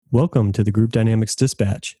Welcome to the Group Dynamics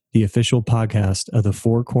Dispatch, the official podcast of the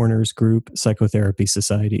Four Corners Group Psychotherapy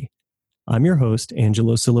Society. I'm your host,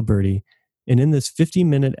 Angelo, and in this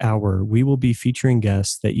 50-minute hour, we will be featuring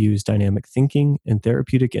guests that use dynamic thinking and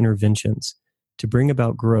therapeutic interventions to bring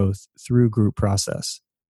about growth through group process.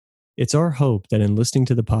 It's our hope that in listening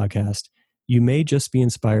to the podcast, you may just be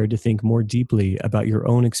inspired to think more deeply about your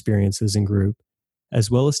own experiences in group,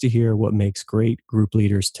 as well as to hear what makes great group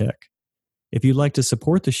leaders tick. If you'd like to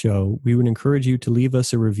support the show, we would encourage you to leave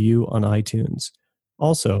us a review on iTunes.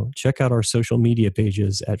 Also, check out our social media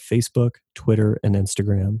pages at Facebook, Twitter, and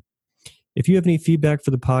Instagram. If you have any feedback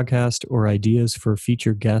for the podcast or ideas for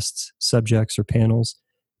featured guests, subjects, or panels,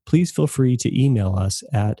 please feel free to email us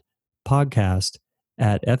at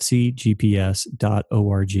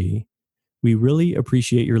podcast@fcgps.org. We really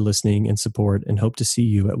appreciate your listening and support and hope to see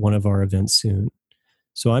you at one of our events soon.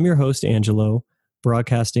 So I'm your host, Angelo,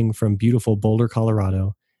 broadcasting from beautiful Boulder,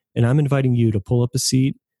 Colorado, and I'm inviting you to pull up a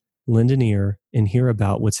seat, lend an ear, and hear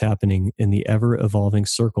about what's happening in the ever-evolving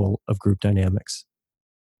circle of group dynamics.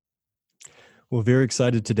 We're very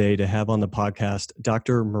excited today to have on the podcast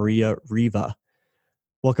Dr. Maria Riva.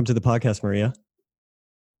 Welcome to the podcast, Maria.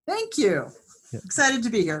 Thank you. Excited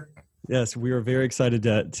to be here. Yes, we are very excited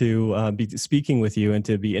to be speaking with you and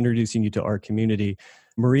to be introducing you to our community.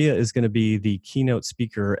 Maria is going to be the keynote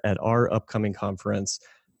speaker at our upcoming conference,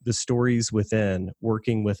 The Stories Within,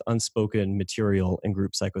 Working with Unspoken Material in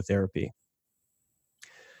Group Psychotherapy.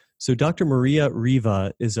 So Dr. Maria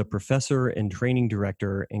Riva is a professor and training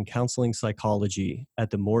director in counseling psychology at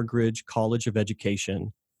the Morgridge College of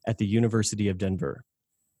Education at the University of Denver.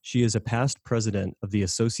 She is a past president of the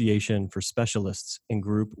Association for Specialists in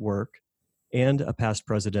Group Work and a past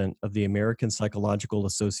president of the American Psychological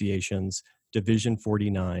Association's Division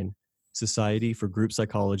 49, Society for Group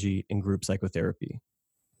Psychology and Group Psychotherapy.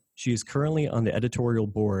 She is currently on the editorial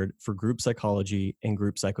board for Group Psychology and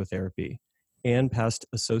Group Psychotherapy and past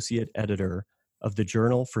associate editor of the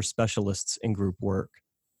Journal for Specialists in Group Work.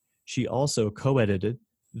 She also co-edited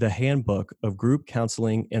the Handbook of Group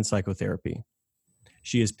Counseling and Psychotherapy.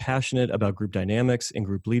 She is passionate about group dynamics and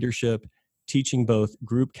group leadership, teaching both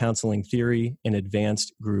group counseling theory and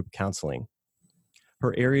advanced group counseling.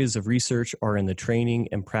 Her areas of research are in the training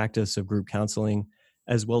and practice of group counseling,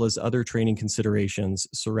 as well as other training considerations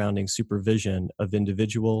surrounding supervision of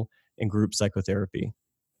individual and group psychotherapy.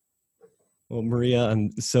 Well, Maria, I'm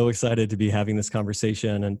so excited to be having this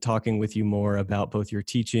conversation and talking with you more about both your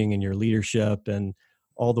teaching and your leadership and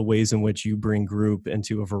all the ways in which you bring group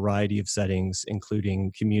into a variety of settings,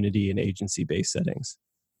 including community and agency-based settings.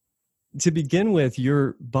 To begin with,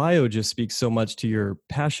 your bio just speaks so much to your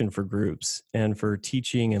passion for groups and for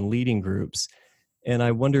teaching and leading groups. And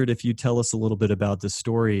I wondered if you'd tell us a little bit about the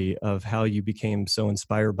story of how you became so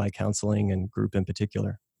inspired by counseling and group in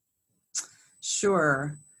particular.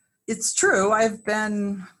 Sure. It's true. I've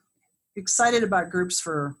been excited about groups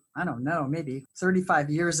for, maybe 35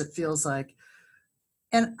 years, it feels like.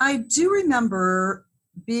 And I do remember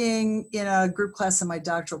being in a group class in my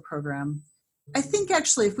doctoral program. I think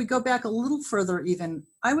actually, if we go back a little further even,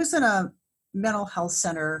 I was in a mental health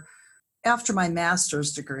center after my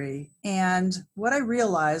master's degree. And what I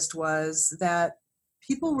realized was that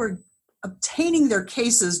people were obtaining their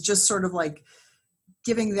cases just sort of like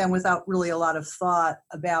giving them without really a lot of thought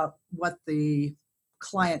about what the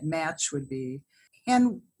client match would be.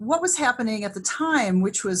 And what was happening at the time,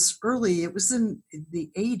 which was early, it was in the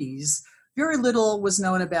 80s, very little was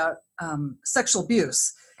known about sexual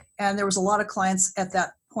abuse. And there was a lot of clients at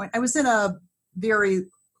that point. I was in a very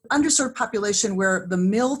underserved population where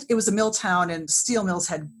it was a mill town and steel mills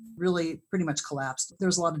had really pretty much collapsed. There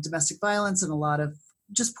was a lot of domestic violence and a lot of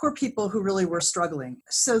just poor people who really were struggling.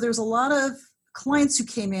 So there's a lot of clients who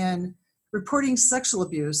came in reporting sexual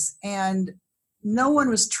abuse and no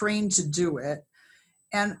one was trained to do it.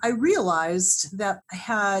 And I realized that I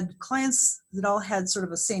had clients that all had sort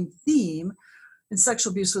of the same theme, and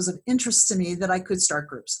sexual abuse was of interest to me, that I could start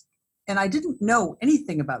groups. And I didn't know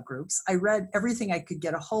anything about groups. I read everything I could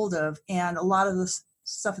get a hold of, and a lot of the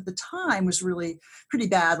stuff at the time was really pretty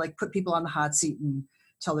bad, like put people on the hot seat and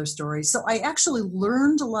tell their stories. So I actually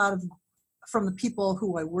learned a lot from the people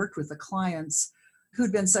who I worked with, the clients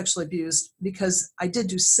who'd been sexually abused, because I did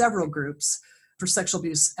do several groups for sexual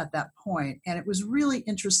abuse at that point. And it was really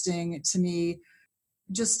interesting to me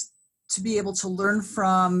just to be able to learn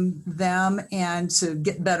from them and to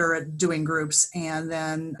get better at doing groups. And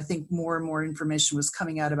then I think more and more information was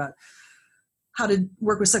coming out about how to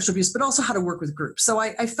work with sexual abuse, but also how to work with groups. So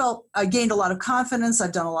I felt I gained a lot of confidence.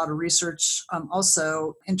 I've done a lot of research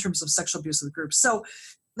also in terms of sexual abuse with groups. So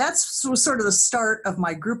was sort of the start of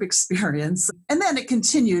my group experience. And then it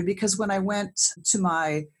continued because when I went to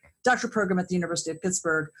my doctoral program at the University of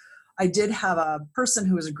Pittsburgh, I did have a person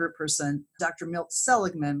who was a group person, Dr. Milt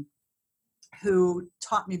Seligman, who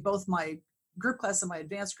taught me both my group class and my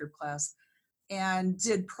advanced group class and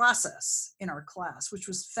did process in our class, which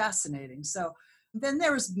was fascinating. So then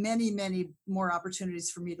there was many, many more opportunities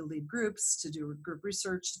for me to lead groups, to do group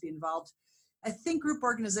research, to be involved. I think group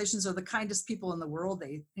organizations are the kindest people in the world.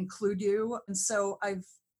 They include you. And so I've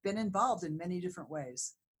been involved in many different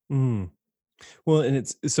ways. Mm. Well, and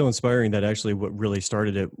it's so inspiring that actually what really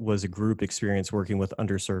started it was a group experience working with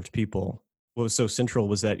underserved people. What was so central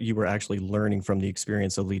was that you were actually learning from the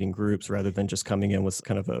experience of leading groups rather than just coming in with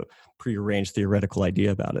kind of a prearranged theoretical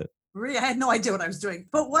idea about it. Really, I had no idea what I was doing.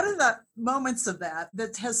 But one of the moments of that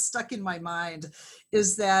has stuck in my mind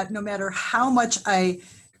is that no matter how much I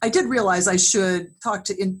did realize I should talk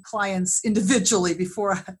to clients individually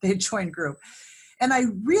before they join group. And I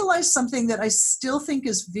realized something that I still think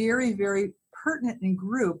is very, very pertinent in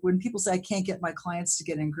group. When people say I can't get my clients to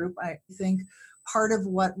get in group, I think part of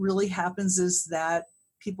what really happens is that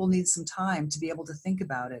people need some time to be able to think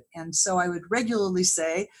about it. And so I would regularly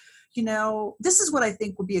say, this is what I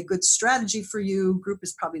think would be a good strategy for you. Group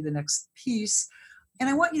is probably the next piece. And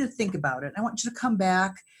I want you to think about it. I want you to come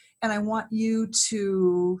back and I want you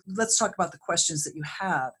to, let's talk about the questions that you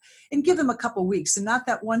have and give them a couple weeks and not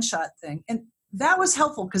that one-shot thing. And that was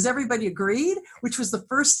helpful because everybody agreed, which was the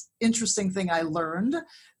first interesting thing I learned.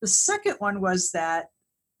 The second one was that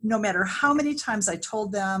no matter how many times I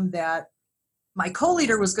told them that my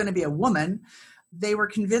co-leader was going to be a woman, they were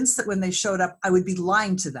convinced that when they showed up, I would be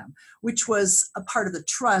lying to them, which was a part of the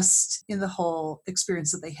trust in the whole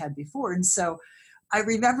experience that they had before. And so I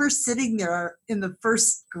remember sitting there in the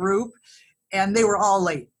first group and they were all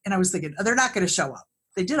late. And I was thinking, oh, they're not going to show up.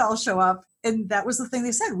 They did all show up. And that was the thing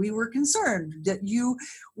they said. We were concerned that you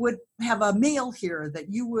would have a male here,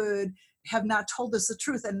 that you would have not told us the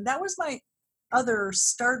truth. And that was my other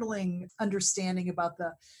startling understanding about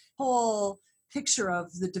the whole picture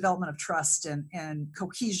of the development of trust and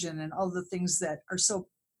cohesion and all the things that are so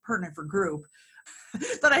pertinent for group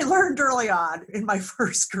that I learned early on in my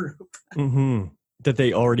first group. Mm-hmm. That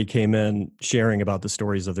they already came in sharing about the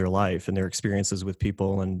stories of their life and their experiences with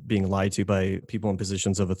people and being lied to by people in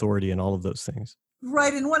positions of authority and all of those things.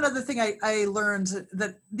 Right. And one other thing I learned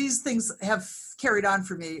that these things have carried on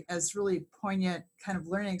for me as really poignant kind of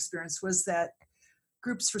learning experience was that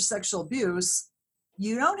groups for sexual abuse,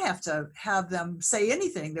 you don't have to have them say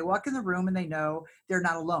anything. They walk in the room and they know they're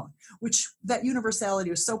not alone, which that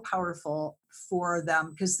universality was so powerful for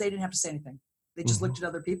them because they didn't have to say anything. They just looked at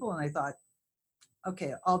other people and they thought,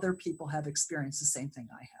 okay, other people have experienced the same thing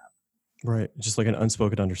I have. Right. Just like an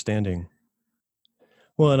unspoken understanding.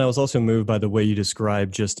 Well, and I was also moved by the way you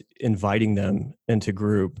described just inviting them into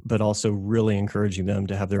group, but also really encouraging them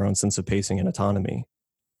to have their own sense of pacing and autonomy.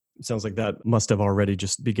 It sounds like that must have already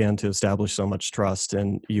just began to establish so much trust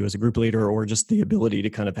in you as a group leader, or just the ability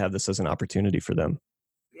to kind of have this as an opportunity for them.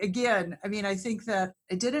 Again, I mean, I think that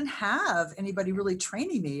I didn't have anybody really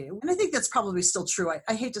training me. And I think that's probably still true.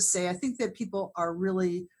 I hate to say, I think that people are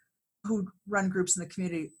really, who run groups in the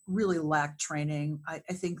community really lack training. I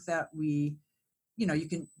think that you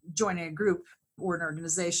can join a group or an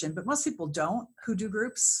organization, but most people don't who do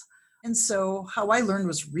groups. And so how I learned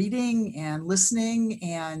was reading and listening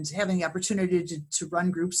and having the opportunity to run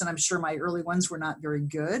groups. And I'm sure my early ones were not very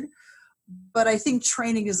good. But I think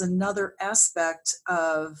training is another aspect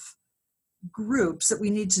of groups that we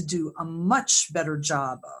need to do a much better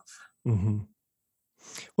job of. Mm-hmm.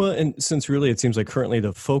 Well, and since really it seems like currently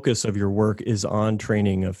the focus of your work is on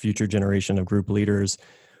training a future generation of group leaders,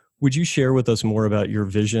 would you share with us more about your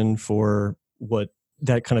vision for what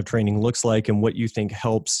that kind of training looks like and what you think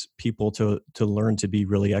helps people to learn to be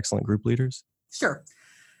really excellent group leaders? Sure.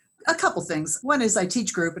 A couple things. One is I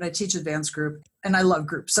teach group and I teach advanced group and I love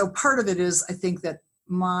group. So part of it is I think that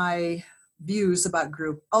my views about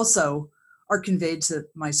group also are conveyed to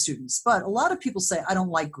my students. But a lot of people say, I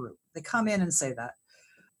don't like group. They come in and say that.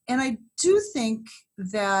 And I do think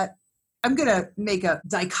that I'm going to make a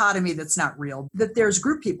dichotomy that's not real, that there's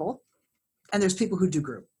group people and there's people who do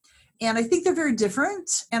group. And I think they're very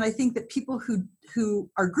different. And I think that people who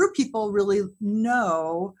are group people really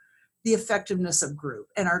know the effectiveness of group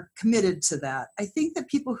and are committed to that. I think that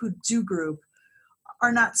people who do group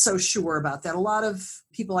are not so sure about that. A lot of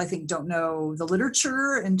people, I think, don't know the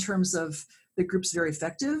literature in terms of the group's very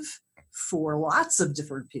effective for lots of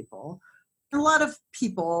different people. And a lot of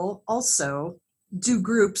people also do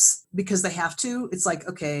groups because they have to. It's like,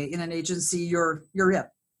 okay, in an agency, you're it,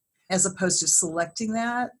 as opposed to selecting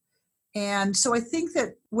that. And so I think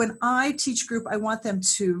that when I teach group, I want them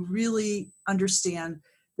to really understand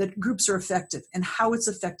that groups are effective and how it's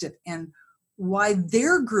effective and why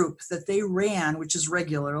their group that they ran, which is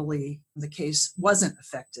regularly the case, wasn't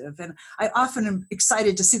effective. And I often am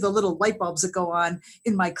excited to see the little light bulbs that go on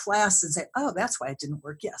in my class and say, oh, that's why it didn't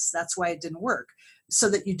work. Yes, that's why it didn't work. So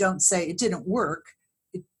that you don't say it didn't work.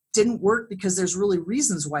 It didn't work because there's really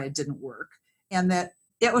reasons why it didn't work. And that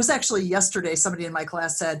it was actually yesterday, somebody in my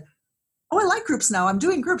class said, oh, I like groups now. I'm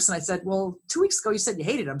doing groups. And I said, well, 2 weeks ago, you said you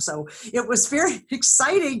hated them. So it was very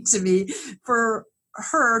exciting to me for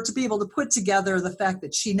her to be able to put together the fact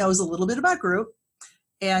that she knows a little bit about group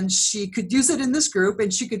and she could use it in this group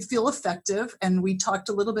and she could feel effective. And we talked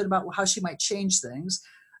a little bit about how she might change things.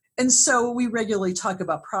 And so we regularly talk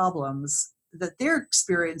about problems that they're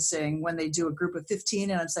experiencing when they do a group of 15.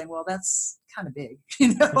 And I'm saying, well, that's kind of big.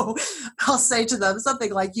 I'll say to them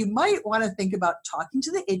something like, you might want to think about talking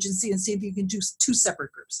to the agency and see if you can do 2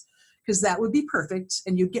 separate groups, because that would be perfect.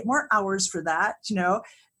 And you'd get more hours for that,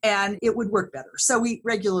 and it would work better. So we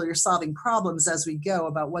regularly are solving problems as we go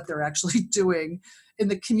about what they're actually doing in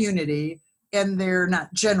the community. And they're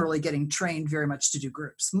not generally getting trained very much to do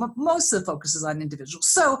groups. Most of the focus is on individuals.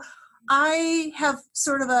 So I have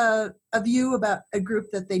sort of a view about a group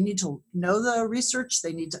that they need to know the research,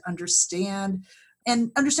 they need to understand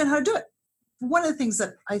and understand how to do it. One of the things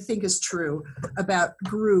that I think is true about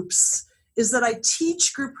groups is that I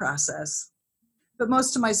teach group process, but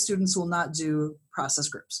most of my students will not do process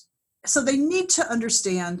groups. So they need to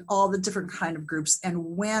understand all the different kind of groups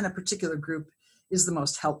and when a particular group is the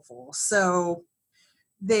most helpful. So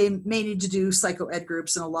they may need to do psychoed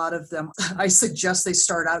groups, and a lot of them, I suggest they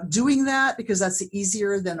start out doing that because that's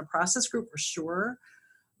easier than a process group for sure.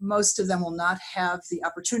 Most of them will not have the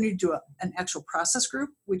opportunity to do an actual process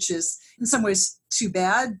group, which is in some ways too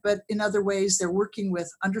bad, but in other ways they're working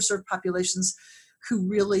with underserved populations who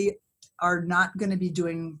really are not going to be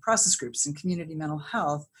doing process groups in community mental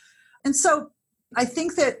health. And so I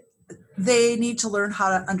think that they need to learn how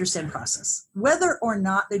to understand process. Whether or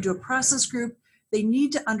not they do a process group, they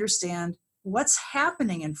need to understand what's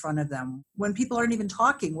happening in front of them when people aren't even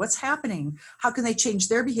talking. What's happening? How can they change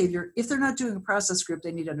their behavior? If they're not doing a process group,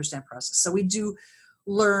 they need to understand process. So we do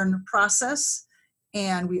learn process,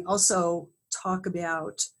 and we also talk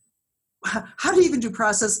about how to even do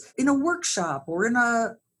process in a workshop or in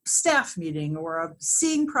a staff meeting or a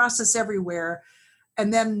seeing process everywhere.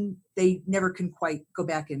 And then they never can quite go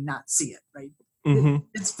back and not see it, right? Mm-hmm.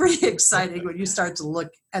 It's pretty exciting when you start to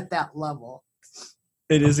look at that level.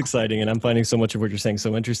 It is exciting. And I'm finding so much of what you're saying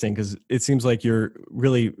so interesting because it seems like you're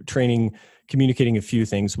really communicating a few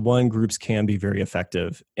things. One, groups can be very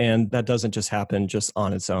effective. And that doesn't just happen just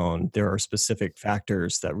on its own. There are specific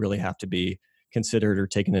factors that really have to be considered or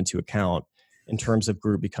taken into account in terms of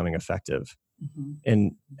group becoming effective. Mm-hmm.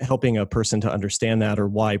 And helping a person to understand that or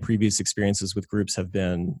why previous experiences with groups have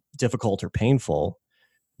been difficult or painful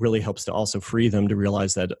really helps to also free them to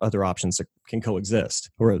realize that other options can coexist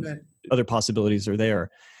or other possibilities are there.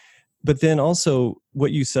 But then also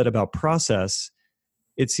what you said about process,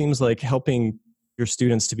 it seems like helping your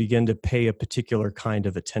students to begin to pay a particular kind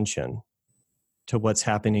of attention to what's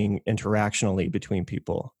happening interactionally between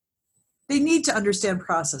people. They need to understand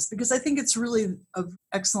process because I think it's really an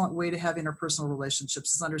excellent way to have interpersonal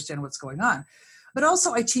relationships is understand what's going on. But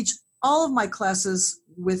also I teach all of my classes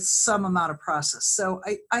with some amount of process. So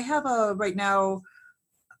I have right now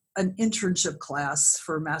an internship class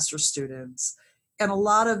for master's students, and a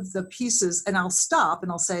lot of the pieces, and I'll stop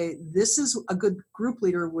and I'll say, this is a good group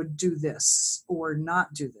leader would do this or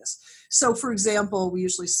not do this. So for example, we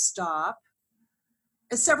usually stop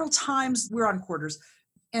several times, we're on quarters,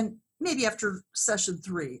 and maybe after session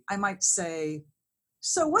 3, I might say,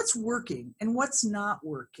 so what's working and what's not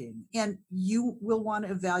working? And you will want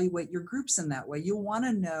to evaluate your groups in that way. You'll want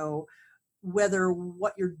to know whether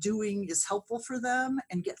what you're doing is helpful for them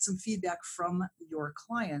and get some feedback from your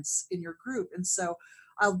clients in your group. And so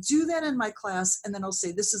I'll do that in my class, and then I'll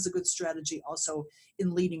say, this is a good strategy also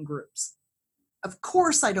in leading groups. Of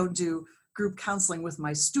course, I don't do group counseling with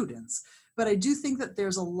my students, but I do think that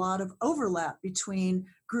there's a lot of overlap between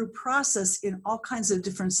group process in all kinds of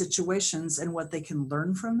different situations and what they can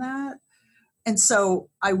learn from that. And so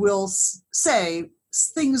I will say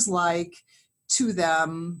things like to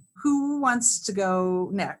them, who wants to go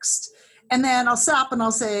next? And then I'll stop and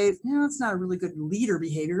I'll say, it's not a really good leader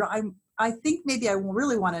behavior. I think maybe I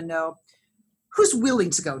really want to know who's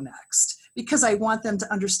willing to go next, because I want them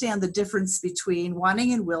to understand the difference between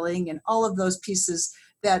wanting and willing and all of those pieces.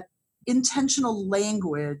 That intentional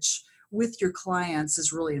language with your clients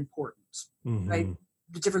is really important, mm-hmm. right?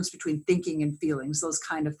 the difference between thinking and feelings, those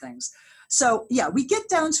kind of things. So yeah, we get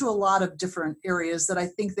down to a lot of different areas that I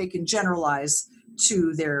think they can generalize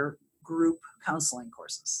to their group counseling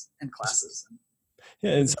courses and classes.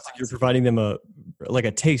 Yeah, and it sounds like you're providing them a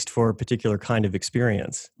taste for a particular kind of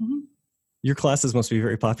experience. Mm-hmm. Your classes must be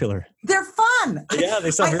very popular. They're fun. Yeah, they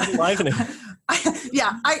sound very enlivening.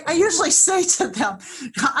 I usually say to them,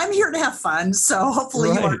 I'm here to have fun, so hopefully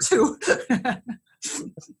you are too.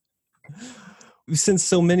 Since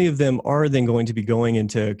so many of them are then going to be going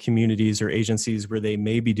into communities or agencies where they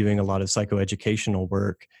may be doing a lot of psychoeducational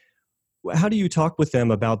work, how do you talk with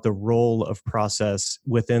them about the role of process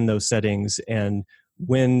within those settings and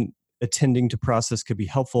when attending to process could be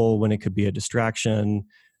helpful, when it could be a distraction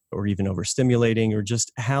or even overstimulating, or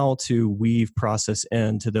just how to weave process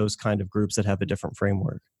into those kind of groups that have a different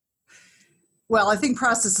framework? Well, I think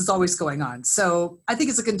process is always going on. So I think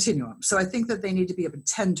it's a continuum. So I think that they need to be able to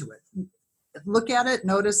tend to it, look at it,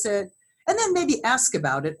 notice it, and then maybe ask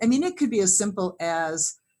about it. I mean, it could be as simple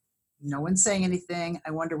as no one's saying anything.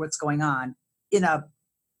 I wonder what's going on. In a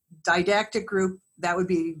didactic group, that would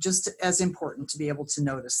be just as important to be able to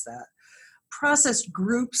notice that. Process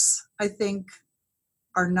groups, I think,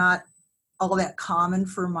 are not all that common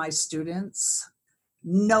for my students.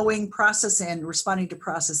 Knowing process and responding to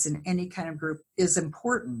process in any kind of group is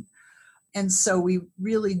important. And so we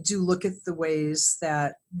really do look at the ways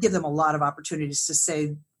that give them a lot of opportunities to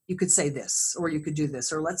say, you could say this, or you could do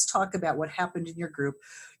this, or let's talk about what happened in your group.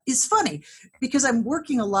 It's funny because I'm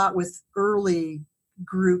working a lot with early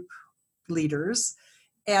group leaders,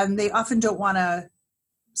 and they often don't want to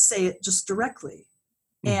say it just directly.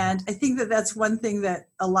 And I think that that's one thing that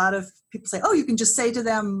a lot of people say, oh, you can just say to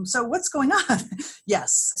them, so what's going on?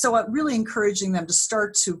 Yes. So I'm really encouraging them to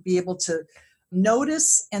start to be able to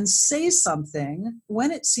notice and say something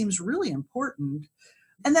when it seems really important.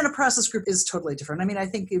 And then a process group is totally different. I mean, I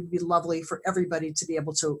think it would be lovely for everybody to be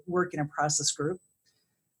able to work in a process group.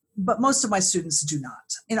 But most of my students do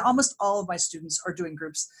not. And almost all of my students are doing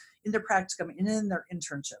groups in their practicum and in their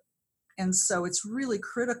internship. And so it's really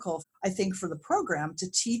critical, I think, for the program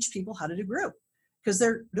to teach people how to do group because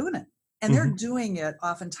they're doing it. And they're doing it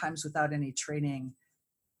oftentimes without any training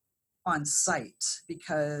on site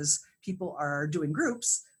because people are doing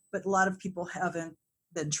groups, but a lot of people haven't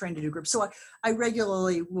been trained to do groups. So I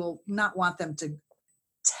regularly will not want them to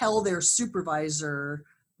tell their supervisor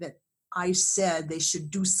that I said they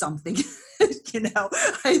should do something.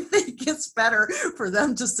 I think it's better for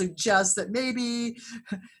them to suggest that maybe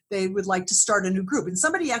they would like to start a new group. And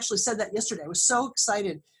somebody actually said that yesterday. I was so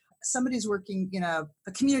excited. Somebody's working in a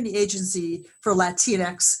community agency for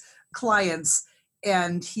Latinx clients,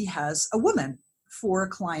 and he has a woman for a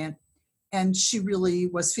client. And she really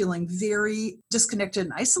was feeling very disconnected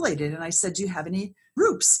and isolated. And I said, do you have any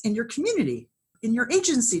groups in your community, in your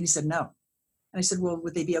agency? And he said, no. And I said, well,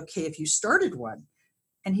 would they be okay if you started one?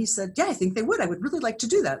 And he said, yeah, I think they would. I would really like to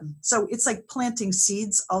do that. So it's like planting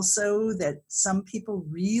seeds also that some people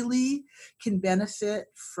really can benefit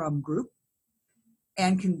from group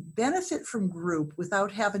and can benefit from group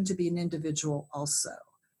without having to be an individual also.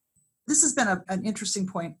 This has been an interesting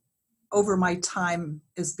point over my time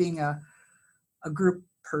as being a group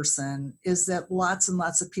person, is that lots and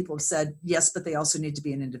lots of people have said, yes, but they also need to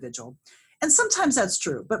be an individual. And sometimes that's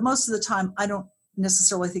true, but most of the time, I don't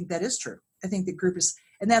necessarily think that is true. I think the group is,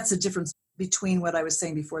 and that's the difference between what I was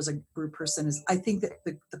saying before as a group person, is I think that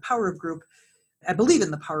the power of group, I believe in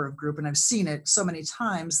the power of group, and I've seen it so many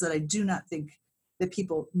times that I do not think that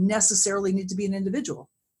people necessarily need to be an individual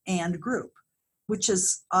and group, which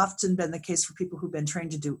has often been the case for people who've been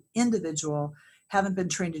trained to do individual, haven't been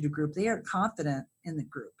trained to do group. They aren't confident in the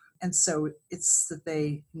group. And so it's that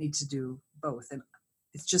they need to do both. And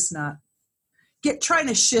it's just not, trying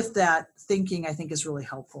to shift that thinking, I think, is really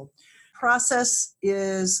helpful. Process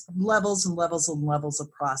is levels and levels and levels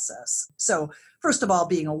of process. So first of all,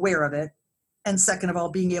 being aware of it. And second of all,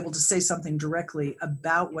 being able to say something directly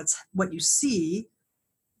about what you see.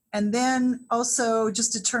 And then also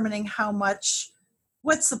just determining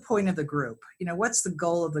what's the point of the group? What's the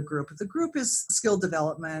goal of the group? If the group is skill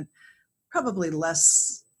development, probably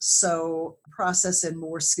less so process and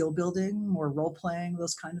more skill building, more role playing,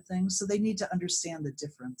 those kind of things. So they need to understand the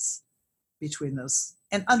difference between those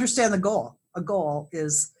and understand the goal. A goal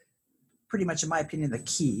is pretty much, in my opinion, the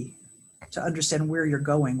key to understand where you're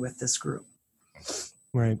going with this group.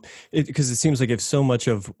 Right. Because it seems like if so much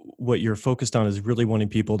of what you're focused on is really wanting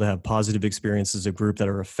people to have positive experiences of group that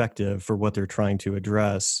are effective for what they're trying to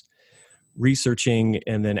address, researching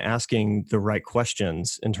and then asking the right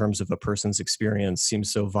questions in terms of a person's experience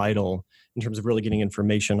seems so vital in terms of really getting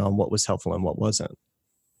information on what was helpful and what wasn't.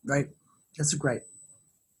 Right. That's great.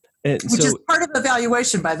 And Which is so, part of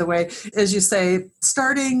evaluation, by the way. As you say,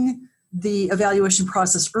 starting the evaluation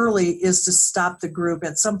process early is to stop the group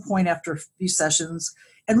at some point after a few sessions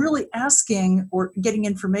and really asking or getting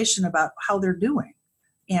information about how they're doing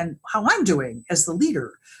and how I'm doing as the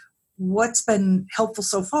leader. What's been helpful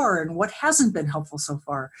so far and what hasn't been helpful so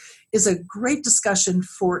far is a great discussion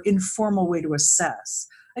for informal way to assess.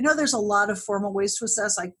 I know there's a lot of formal ways to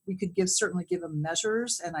assess. We could certainly give them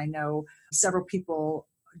measures, and I know several people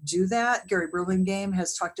do that. Gary Burlingame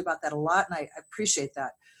has talked about that a lot, and I appreciate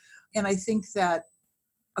that. And I think that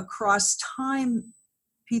across time,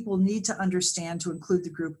 people need to understand to include the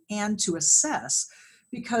group and to assess,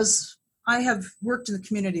 because I have worked in the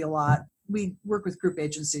community a lot. We work with group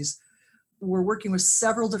agencies. We're working with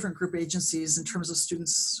several different group agencies in terms of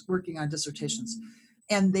students working on dissertations.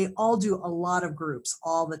 And they all do a lot of groups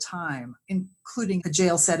all the time, including a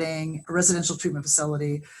jail setting, a residential treatment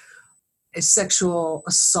facility, a sexual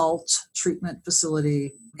assault treatment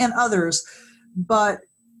facility, and others. But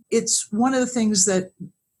it's one of the things that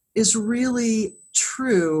is really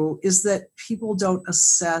true is that people don't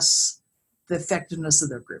assess the effectiveness of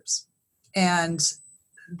their groups. And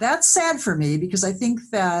that's sad for me, because I think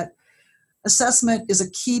that assessment is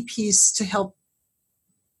a key piece to help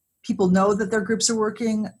people know that their groups are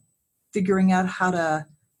working, figuring out how to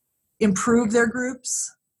improve their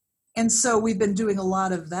groups. And so we've been doing a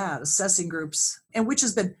lot of that, assessing groups, and which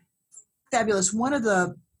has been fabulous. One of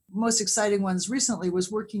the most exciting ones recently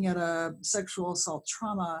was working at a sexual assault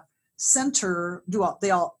trauma center.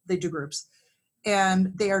 They do groups,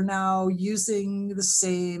 and they are now using the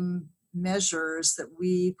same measures that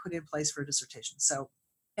we put in place for a dissertation. So,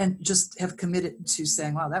 and just have committed to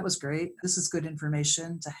saying, wow, that was great. This is good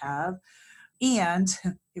information to have. And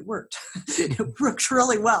it worked. It worked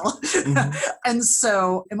really well. Mm-hmm. And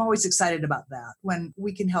so I'm always excited about that when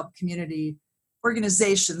we can help community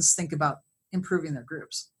organizations think about improving their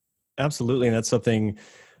groups. Absolutely. And that's something,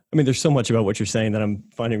 I mean, there's so much about what you're saying that I'm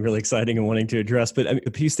finding really exciting and wanting to address. But I mean,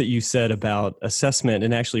 a piece that you said about assessment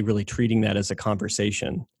and actually really treating that as a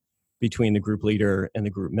conversation between the group leader and the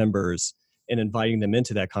group members, and inviting them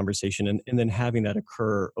into that conversation, and then having that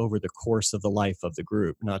occur over the course of the life of the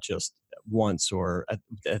group, not just once or at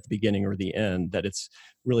the beginning or the end, that it's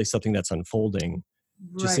really something that's unfolding.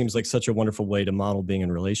 Right. Just seems like such a wonderful way to model being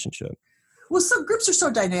in relationship. Well, some groups are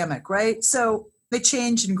so dynamic, right? So they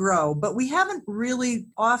change and grow, but we haven't really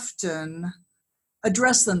often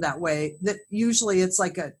addressed them that way. That usually it's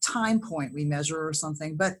like a time point we measure or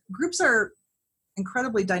something, but groups are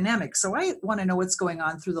incredibly dynamic. So I want to know what's going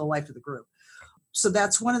on through the life of the group. So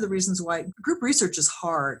that's one of the reasons why group research is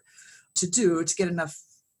hard to do, to get enough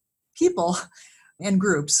people and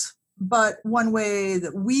groups. But one way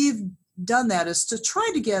that we've done that is to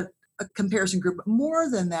try to get a comparison group. But more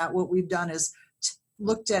than that, what we've done is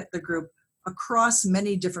looked at the group across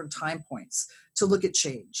many different time points to look at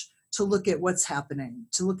change, to look at what's happening,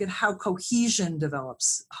 to look at how cohesion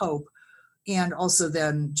develops, hope, and also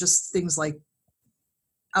then just things like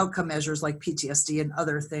outcome measures like PTSD and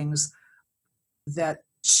other things, that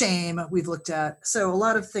shame we've looked at. So a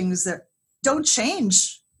lot of things that don't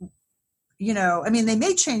change, I mean, they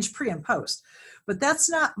may change pre and post, but that's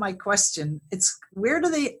not my question. It's where do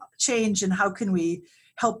they change and how can we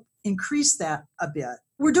help increase that a bit?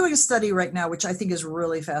 We're doing a study right now, which I think is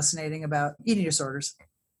really fascinating, about eating disorders.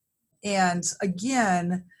 And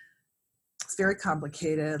again, it's very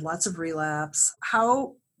complicated, lots of relapse.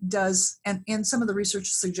 How does, and some of the research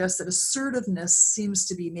suggests that assertiveness seems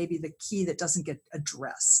to be maybe the key that doesn't get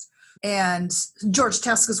addressed. And George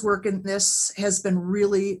Teska's work in this has been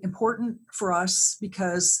really important for us,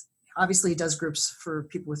 because obviously he does groups for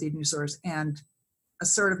people with eating disorders, and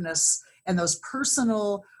assertiveness and those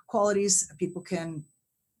personal qualities, people can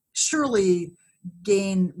surely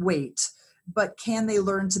gain weight, but can they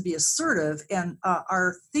learn to be assertive? And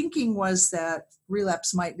our thinking was that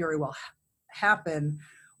relapse might very well happen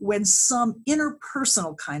when some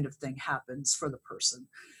interpersonal kind of thing happens for the person.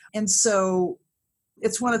 And so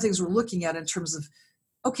it's one of the things we're looking at in terms of,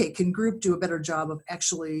 okay, can group do a better job of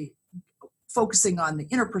actually focusing on the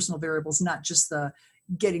interpersonal variables, not just the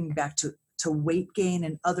getting back to weight gain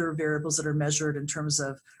and other variables that are measured in terms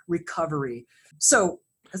of recovery. So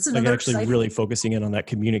that's another like actually really focusing in on that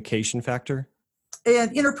communication factor. And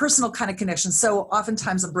interpersonal kind of connection. So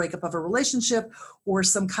oftentimes a breakup of a relationship, or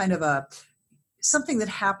some kind of something that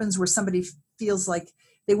happens where somebody feels like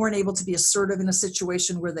they weren't able to be assertive in a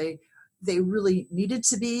situation where they really needed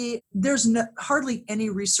to be. There's hardly any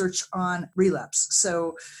research on relapse.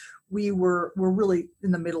 So we're really in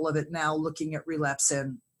the middle of it now, looking at relapse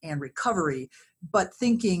and recovery, but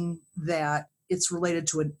thinking that it's related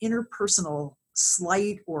to an interpersonal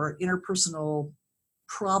slight or interpersonal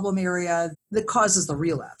problem area that causes the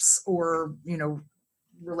relapse or,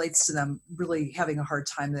 relates to them really having a hard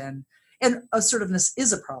time then. And assertiveness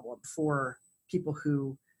is a problem for people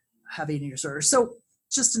who have eating disorders. So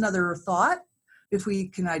just another thought, if we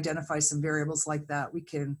can identify some variables like that, we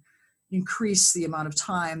can increase the amount of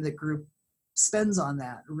time that group spends on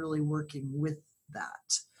that, really working with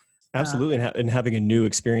that. Absolutely. And having a new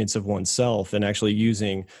experience of oneself and actually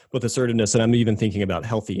using both assertiveness, and I'm even thinking about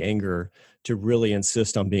healthy anger, to really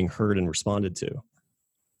insist on being heard and responded to.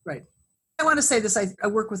 Right. I want to say this, I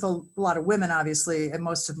work with a lot of women, obviously, and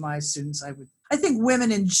most of my students, I think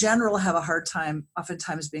women in general have a hard time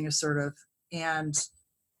oftentimes being assertive. And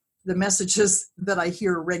the messages that I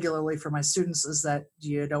hear regularly from my students is that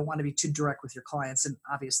you don't want to be too direct with your clients. And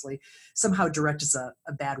obviously, somehow direct is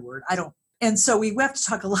a bad word. And so we have to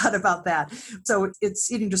talk a lot about that. So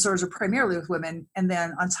it's eating disorders are primarily with women. And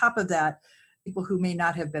then on top of that, people who may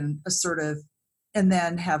not have been assertive and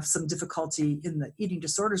then have some difficulty in the eating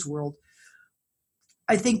disorders world,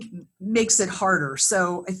 I think makes it harder.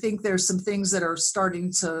 So I think there's some things that are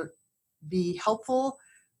starting to be helpful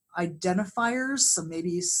identifiers, so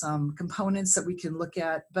maybe some components that we can look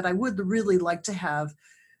at. But I would really like to have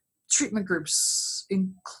treatment groups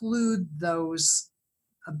include those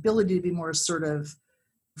ability to be more assertive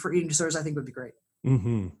for eating disorders. I think would be great.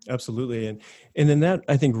 Mm-hmm. Absolutely. And then that,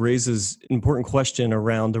 I think, raises an important question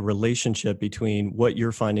around the relationship between what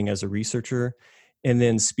you're finding as a researcher and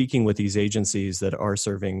then speaking with these agencies that are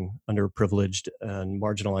serving underprivileged and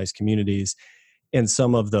marginalized communities and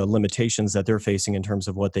some of the limitations that they're facing in terms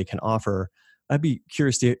of what they can offer. I'd be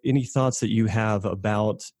curious to any thoughts that you have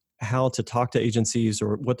about how to talk to agencies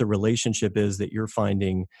or what the relationship is that you're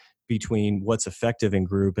finding between what's effective in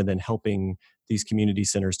group and then helping these community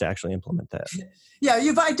centers to actually implement that. Yeah,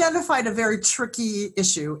 you've identified a very tricky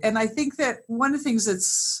issue. And I think that one of the things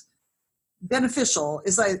that's beneficial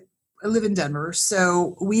is I live in Denver,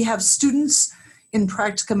 so we have students in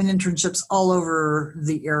practicum and internships all over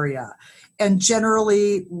the area. And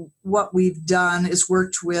generally, what we've done is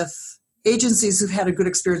worked with agencies who've had a good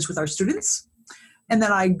experience with our students. And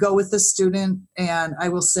then I go with the student and I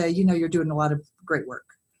will say, you're doing a lot of great work.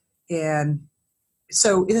 And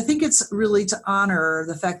so I think it's really to honor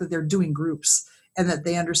the fact that they're doing groups and that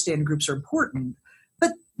they understand groups are important.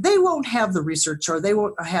 But they won't have the research or they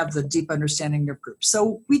won't have the deep understanding of groups.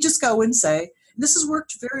 So we just go and say, this has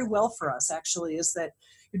worked very well for us, actually, is that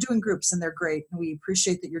you're doing groups and they're great. And we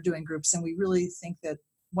appreciate that you're doing groups. And we really think that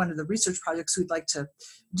one of the research projects we'd like to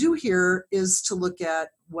do here is to look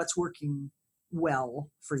at what's working well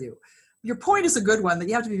for you. Your point is a good one that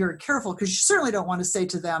you have to be very careful because you certainly don't want to say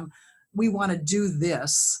to them, we want to do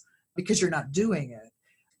this because you're not doing it.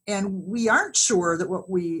 And we aren't sure that what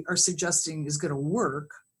we are suggesting is going to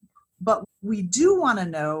work, but we do want to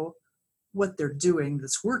know what they're doing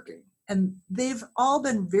that's working. And they've all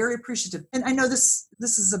been very appreciative. And I know this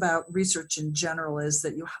is about research in general, is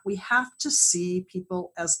that we have to see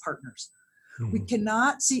people as partners. Mm-hmm. We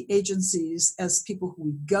cannot see agencies as people who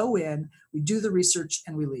we go in, we do the research,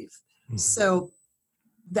 and we leave. Mm-hmm. So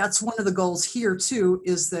that's one of the goals here, too,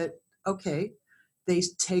 is that, okay, they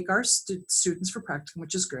take our students for practicum,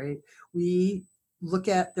 which is great. We look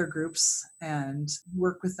at their groups and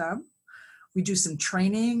work with them. We do some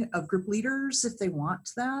training of group leaders if they want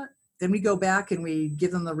that. Then we go back and we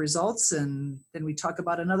give them the results and then we talk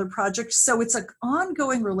about another project. So it's an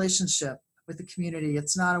ongoing relationship with the community.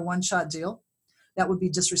 It's not a one-shot deal. That would be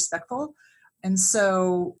disrespectful. And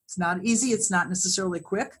so it's not easy. It's not necessarily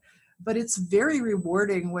quick, but it's very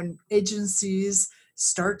rewarding when agencies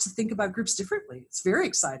start to think about groups differently. It's very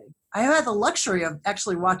exciting. I have had the luxury of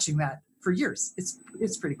actually watching that for years.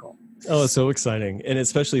 It's pretty cool. Oh, it's so exciting. And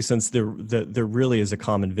especially since there really is a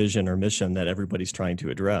common vision or mission that everybody's trying to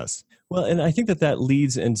address. Well, and I think that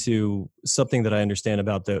leads into something that I understand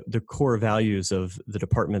about the core values of the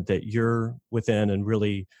department that you're within and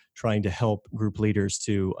really trying to help group leaders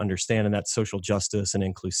to understand, and that's social justice and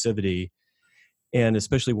inclusivity. And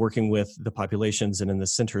especially working with the populations and in the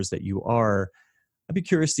centers that you are, I'd be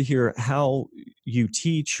curious to hear how you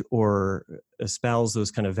teach or espouse those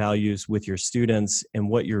kind of values with your students and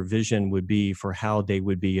what your vision would be for how they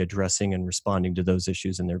would be addressing and responding to those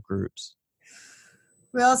issues in their groups.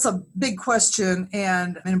 Well, it's a big question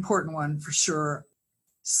and an important one for sure.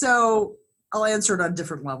 So I'll answer it on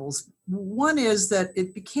different levels. One is that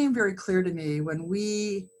it became very clear to me when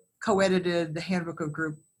we co-edited the Handbook of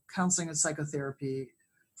Group Counseling and Psychotherapy,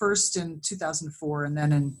 first in 2004 and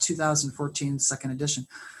then in 2014, second edition.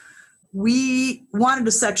 We wanted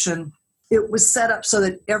a section it was set up so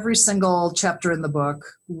that every single chapter in the book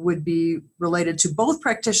would be related to both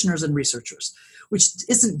practitioners and researchers, which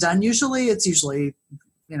isn't done usually. It's usually,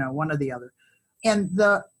 one or the other. And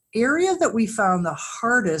the area that we found the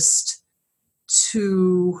hardest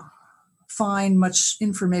to find much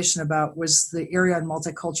information about was the area on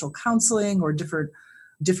multicultural counseling or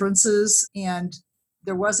differences. And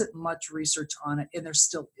there wasn't much research on it, and there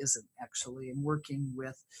still isn't actually, in working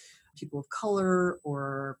with people of color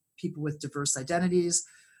or people with diverse identities.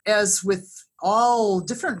 As with all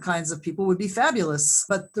different kinds of people would be fabulous,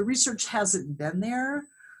 but the research hasn't been there.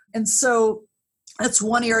 And so that's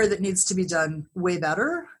one area that needs to be done way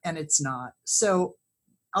better, and it's not. So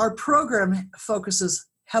our program focuses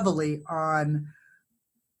heavily on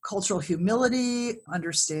cultural humility,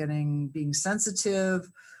 understanding being sensitive,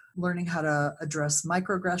 learning how to address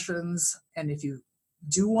microaggressions, and if you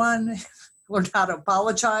do one, learn how to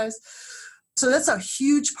apologize. So that's a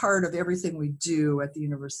huge part of everything we do at the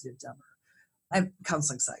University of Denver. I'm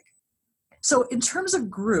counseling psych. So in terms of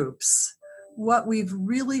groups, what we've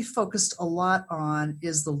really focused a lot on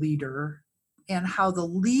is the leader and how the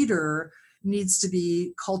leader needs to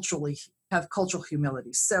be have cultural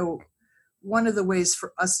humility. So one of the ways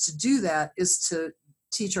for us to do that is to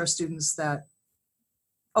teach our students that,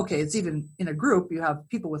 okay, it's even in a group, you have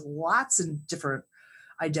people with lots of different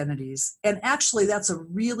identities. And actually, that's a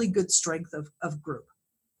really good strength of group.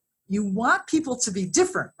 You want people to be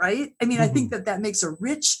different, right? I mean, I think that makes a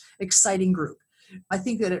rich, exciting group. I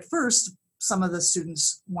think that at first, some of the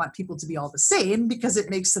students want people to be all the same because it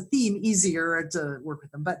makes the theme easier to work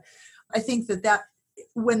with them. But I think that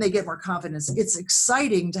when they get more confidence, it's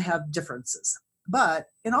exciting to have differences.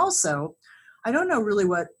 And also, I don't know really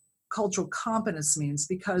what cultural competence means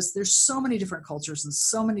because there's so many different cultures and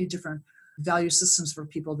so many different value systems for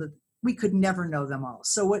people that we could never know them all.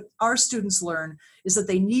 So what our students learn is that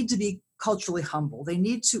they need to be culturally humble. They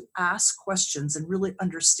need to ask questions and really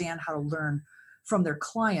understand how to learn from their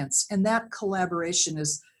clients. And that collaboration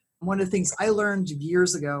is one of the things I learned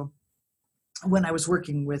years ago when I was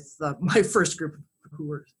working with my first group who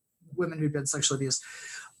were women who'd been sexually abused.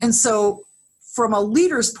 And so from a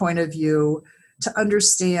leader's point of view, to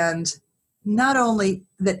understand not only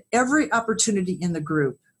that every opportunity in the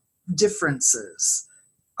group, differences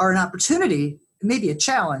are an opportunity, maybe a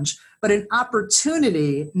challenge, but an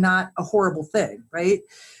opportunity, not a horrible thing, right?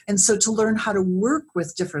 And so to learn how to work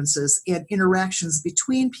with differences and interactions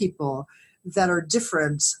between people that are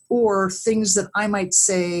different, or things that I might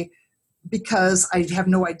say because I have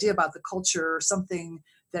no idea about the culture or something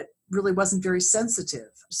that really wasn't very sensitive.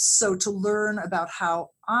 So to learn about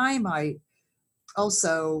how I might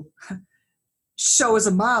also show as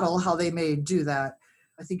a model how they may do that,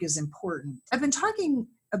 I think is important. I've been talking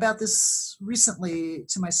about this recently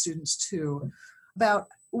to my students too, about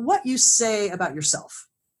what you say about yourself.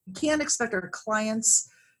 We can't expect our clients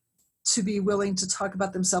to be willing to talk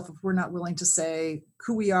about themselves if we're not willing to say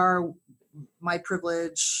who we are, my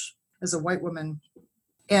privilege as a white woman,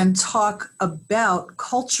 and talk about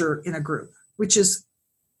culture in a group, which is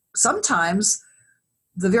sometimes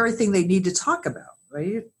the very thing they need to talk about,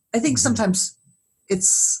 right? I think sometimes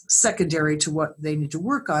it's secondary to what they need to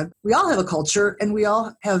work on. We all have a culture and we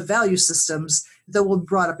all have value systems that will be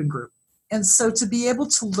brought up in group. And so to be able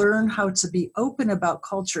to learn how to be open about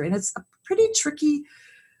culture, and it's a pretty tricky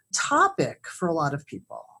topic for a lot of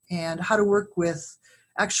people, and how to work with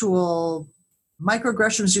actual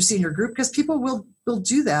microaggressions you see in your group, because people will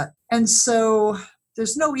do that. And so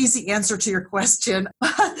there's no easy answer to your question.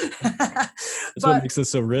 That's what makes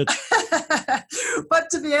this so rich. But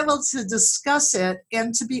to be able to discuss it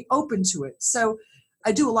and to be open to it. So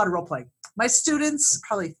I do a lot of role playing. My students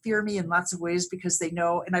probably fear me in lots of ways because they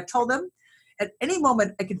know, and I've told them at any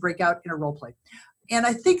moment I could break out in a role play. And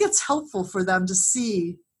I think it's helpful for them to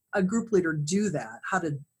see a group leader do that, how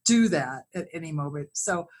to do that at any moment.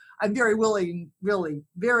 So I'm very willing, really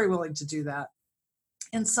very willing to do that.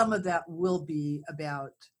 And some of that will be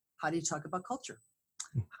about how do you talk about culture?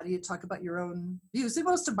 How do you talk about your own views? And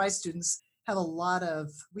most of my students have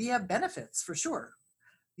we have benefits for sure.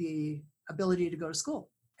 The ability to go to school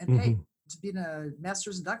and pay to be in a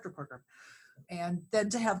master's and doctorate program. And then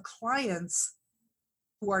to have clients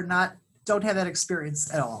who don't have that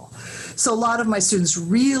experience at all. So a lot of my students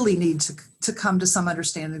really need to come to some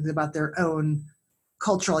understanding about their own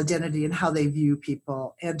cultural identity and how they view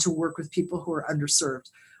people, and to work with people who are underserved,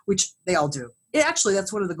 which they all do. Actually,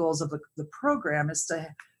 that's one of the goals of the program, is to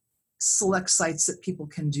select sites that people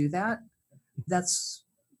can do that. That's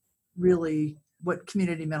really what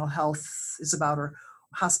community mental health is about, or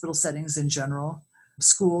hospital settings in general.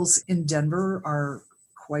 Schools in Denver are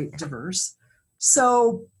quite diverse.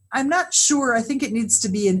 So I'm not sure. I think it needs to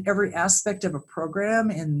be in every aspect of a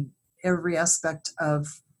program, in every aspect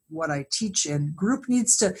of what I teach in. Group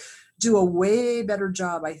needs to do a way better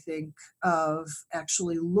job, I think, of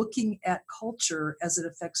actually looking at culture as it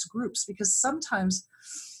affects groups, because sometimes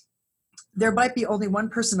there might be only one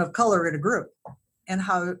person of color in a group. And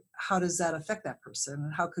how does that affect that person?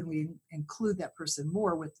 And how can we include that person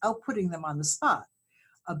more without putting them on the spot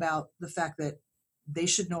about the fact that they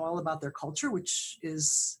should know all about their culture, which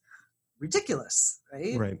is ridiculous,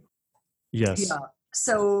 right? Right. Yes. Yeah.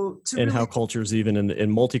 So to And how really, cultures, even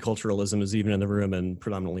in multiculturalism, is even in the room in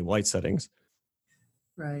predominantly white settings.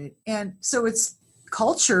 right. And so it's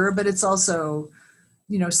culture, but it's also,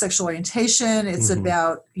 sexual orientation. It's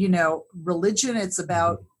about, religion. It's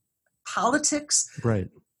about politics. Right.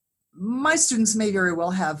 My students may very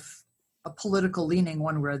well have a political leaning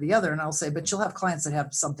one way or the other. And I'll say, but you'll have clients that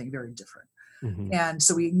have something very different. And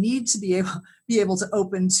so we need to be able to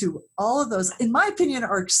open to all of those, in my opinion,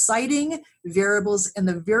 are exciting variables. And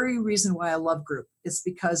the very reason why I love group is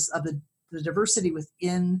because of the diversity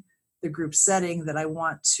within the group setting that I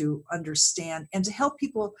want to understand and to help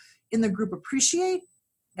people in the group appreciate,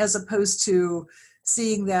 as opposed to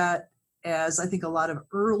seeing that as, I think a lot of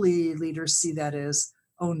early leaders see that as,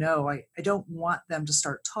 oh no, I don't want them to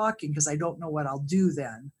start talking because I don't know what I'll do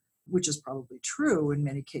then, which is probably true in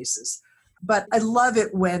many cases. But I love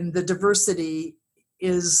it when the diversity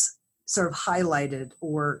is sort of highlighted,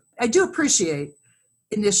 or I do appreciate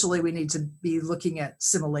initially we need to be looking at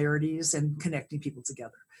similarities and connecting people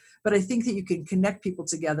together. But I think that you can connect people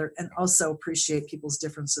together and also appreciate people's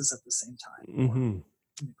differences at the same time in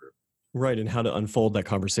the group. Right. And how to unfold that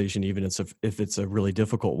conversation, even if it's a really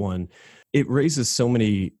difficult one. It raises so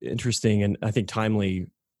many interesting and I think timely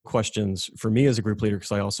questions for me as a group leader,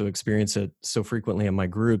 because I also experience it so frequently in my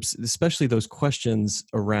groups, especially those questions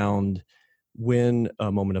around when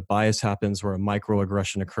a moment of bias happens or a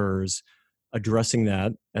microaggression occurs, addressing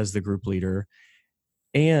that as the group leader,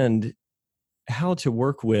 and how to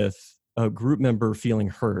work with a group member feeling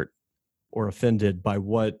hurt or offended by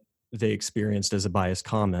what they experienced as a biased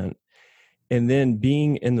comment. And then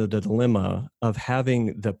being in the dilemma of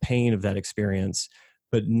having the pain of that experience,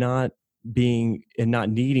 but not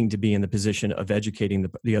needing to be in the position of educating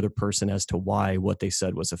the other person as to why what they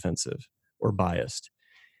said was offensive or biased.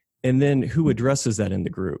 And then who addresses that in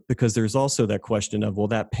the group? Because there's also that question of, well,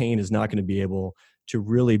 that pain is not going to be able to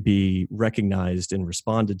really be recognized and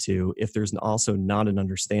responded to if there's also not an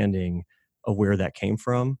understanding of where that came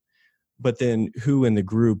from. But then who in the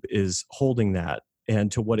group is holding that?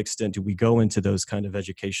 And to what extent do we go into those kind of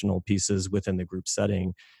educational pieces within the group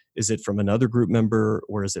setting? Is it from another group member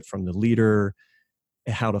or is it from the leader?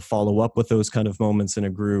 How to follow up with those kind of moments in a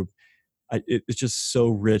group? It's just so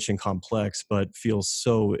rich and complex, but feels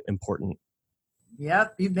so important.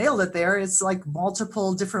 Yep, you nailed it there. It's like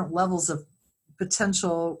multiple different levels of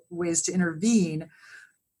potential ways to intervene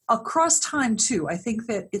across time too. I think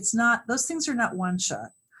that those things are not one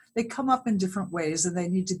shot. They come up in different ways and they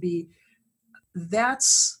need to be,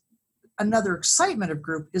 that's another excitement of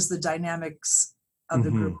group, is the dynamics of the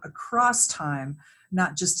group across time,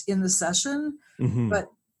 not just in the session, but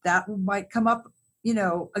that might come up,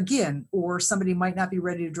 again, or somebody might not be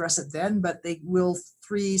ready to address it then, but they will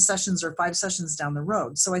 3 sessions or 5 sessions down the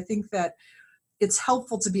road. So I think that it's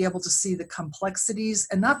helpful to be able to see the complexities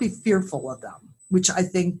and not be fearful of them, which I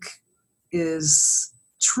think is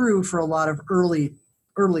true for a lot of early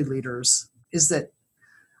leaders. Is that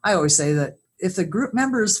I always say that if the group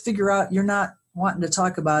members figure out you're not wanting to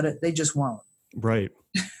talk about it, they just won't. Right.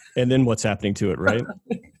 And then what's happening to it, right?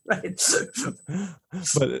 Right.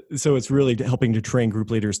 But so it's really helping to train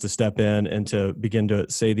group leaders to step in and to begin to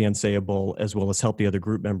say the unsayable, as well as help the other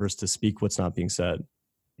group members to speak what's not being said.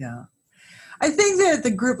 Yeah. I think that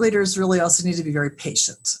the group leaders really also need to be very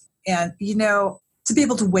patient and, to be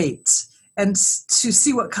able to wait and to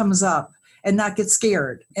see what comes up and not get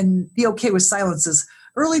scared and be okay with silences.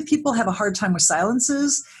 Early people have a hard time with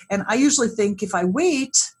silences. And I usually think if I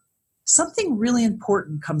wait, something really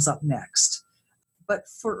important comes up next. But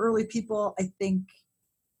for early people, I think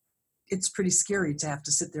it's pretty scary to have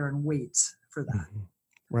to sit there and wait for that.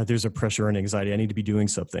 Right. There's a pressure and anxiety. I need to be doing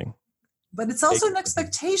something. But it's also an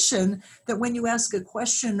expectation that when you ask a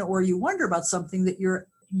question or you wonder about something, that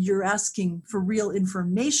you're asking for real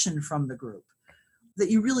information from the group, that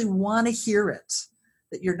you really want to hear it,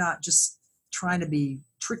 that you're not just trying to be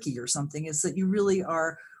tricky or something. It's that you really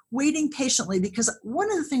are waiting patiently, because one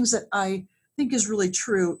of the things that I think is really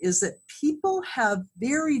true is that people have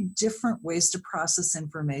very different ways to process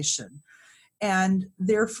information. And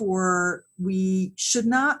therefore, we should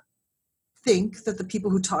not think that the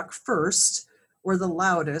people who talk first or the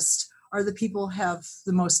loudest are the people who have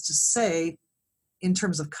the most to say in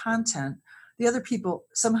terms of content. The other people,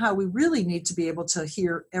 somehow we really need to be able to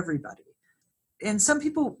hear everybody. And some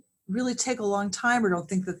people really take a long time or don't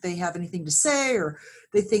think that they have anything to say, or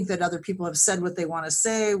they think that other people have said what they want to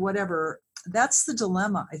say, whatever. That's the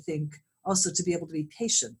dilemma, I think, also to be able to be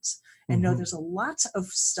patient and know there's a lot of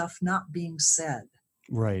stuff not being said.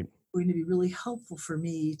 Right. It's going to be really helpful for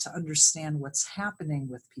me to understand what's happening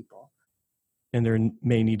with people. And there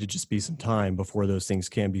may need to just be some time before those things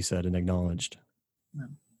can be said and acknowledged.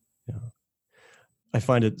 Yeah. I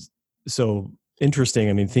find it so interesting.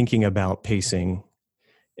 I mean, thinking about pacing,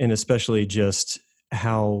 and especially just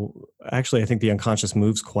how actually I think the unconscious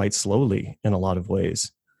moves quite slowly in a lot of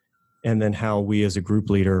ways. And then how we as a group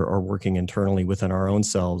leader are working internally within our own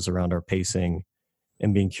selves around our pacing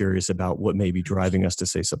and being curious about what may be driving us to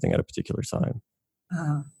say something at a particular time.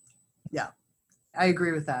 Yeah, I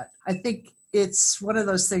agree with that. I think it's one of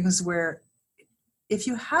those things where if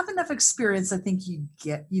you have enough experience, I think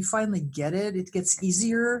you finally get it. It gets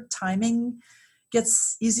easier. Timing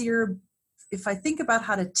gets easier. If I think about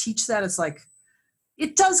how to teach that, it's like,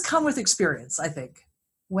 it does come with experience, I think.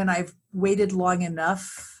 When I've waited long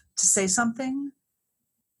enough to say something,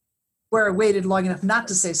 where I waited long enough not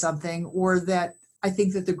to say something, or that I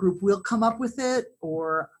think that the group will come up with it,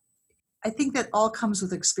 or I think that all comes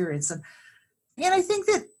with experience. And I think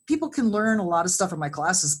that people can learn a lot of stuff in my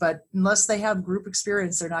classes, but unless they have group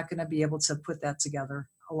experience, they're not going to be able to put that together.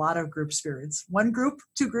 A lot of group experience. One group,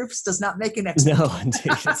 two groups does not make an expert. No, indeed.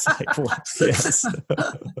 It's like, well, yes.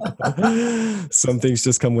 Some things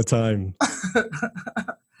just come with time.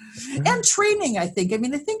 And training, I think. I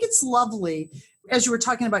mean, I think it's lovely, as you were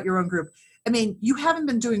talking about your own group. I mean, you haven't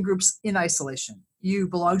been doing groups in isolation. You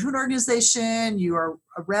belong to an organization. You are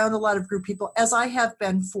around a lot of group people, as I have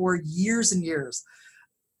been for years and years.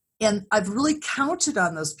 And I've really counted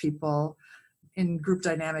on those people in group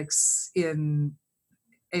dynamics in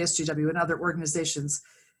ASGW and other organizations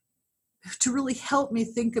to really help me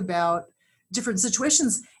think about different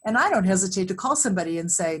situations. And I don't hesitate to call somebody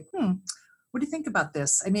and say, what do you think about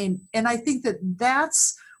this? I mean, and I think that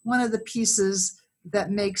that's one of the pieces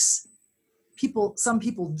that makes some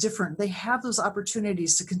people different. They have those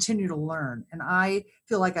opportunities to continue to learn. And I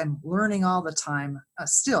feel like I'm learning all the time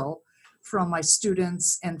still from my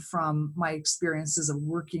students and from my experiences of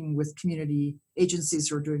working with community agencies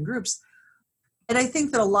who are doing groups. And I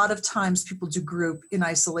think that a lot of times people do group in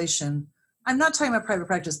isolation. I'm not talking about private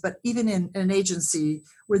practice, but even in an agency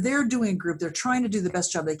where they're doing group, they're trying to do the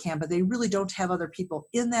best job they can, but they really don't have other people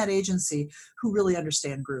in that agency who really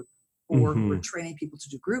understand group or who are training people to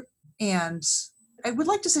do group. And I would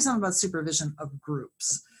like to say something about supervision of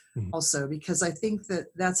groups also, because I think that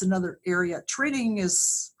that's another area. Training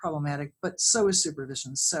is problematic, but so is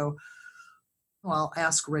supervision. So I'll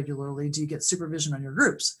ask regularly, do you get supervision on your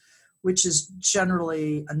groups? Which is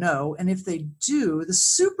generally a no. And if they do, the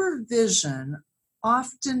supervision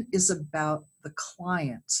often is about the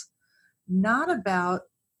client, not about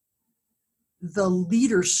the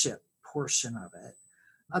leadership portion of it,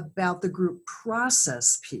 about the group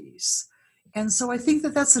process piece. And so I think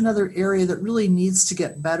that that's another area that really needs to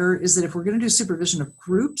get better, is that if we're going to do supervision of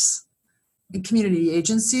groups and community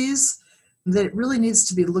agencies, that it really needs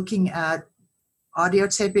to be looking at audio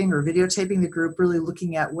taping or videotaping the group, really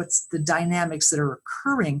looking at what's the dynamics that are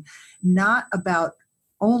occurring, not about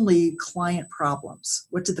only client problems.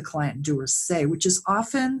 What did the client do or say, which is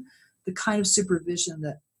often the kind of supervision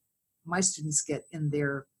that my students get in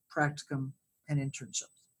their practicum and internships.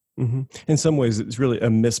 In some ways, it's really a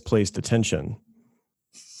misplaced attention.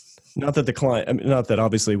 Not that the client, I mean, not that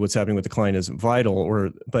obviously what's happening with the client is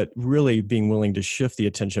vital, but really being willing to shift the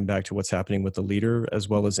attention back to what's happening with the leader, as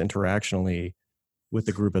well as interactionally with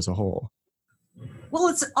the group as a whole. Well,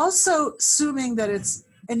 it's also assuming that it's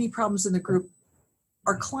any problems in the group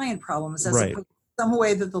are client problems, as opposed to some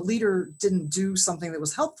way that the leader didn't do something that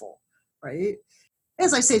was helpful, right?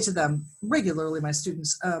 As I say to them regularly, my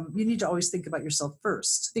students, you need to always think about yourself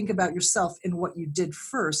first. Think about yourself and what you did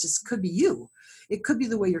first. It could be you. It could be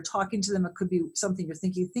the way you're talking to them. It could be something you're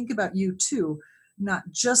thinking. Think about you too, not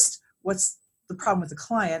just what's the problem with the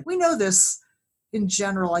client. We know this in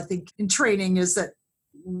general, I think, in training, is that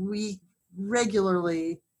we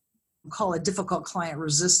regularly call a difficult client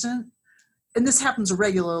resistant. And this happens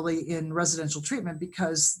regularly in residential treatment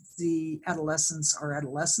because the adolescents are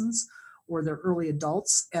adolescents or they're early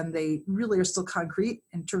adults, and they really are still concrete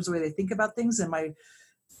in terms of the way they think about things. And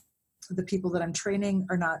the people that I'm training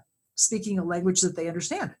are not speaking a language that they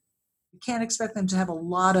understand. You can't expect them to have a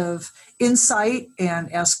lot of insight and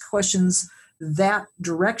ask questions that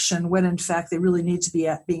direction when in fact they really need to be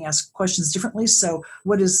being asked questions differently. So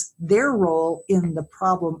what is their role in the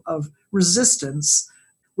problem of resistance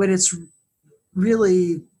when it's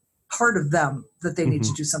really part of them that they need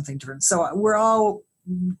to do something different? So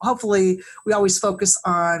hopefully we always focus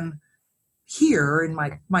on here in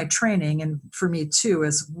my training, and for me too,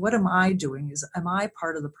 is what am I doing? Am I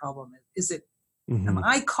part of the problem? Am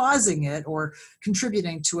I causing it or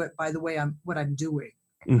contributing to it by the way what I'm doing?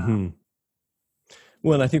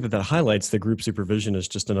 Well, and I think that highlights the group supervision is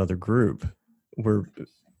just another group where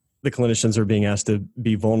the clinicians are being asked to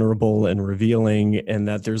be vulnerable and revealing, and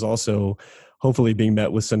that there's also hopefully being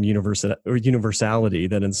met with some universality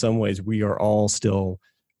that in some ways we are all still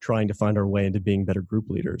trying to find our way into being better group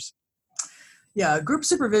leaders. Yeah, group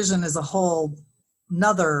supervision is a whole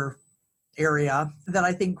nother area that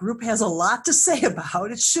I think group has a lot to say about.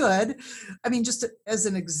 It should. I mean, just as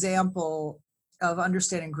an example of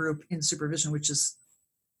understanding group in supervision, which is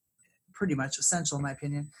pretty much essential in my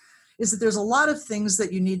opinion, is that there's a lot of things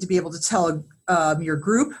that you need to be able to tell your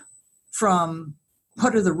group, from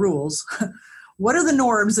what are the rules, what are the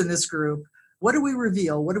norms in this group, what do we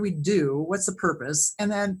reveal, what do we do, what's the purpose, and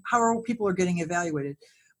then how are people getting evaluated.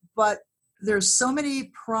 But there's so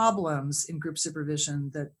many problems in group supervision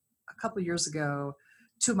that a couple of years ago,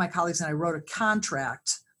 two of my colleagues and I wrote a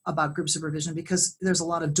contract about group supervision because there's a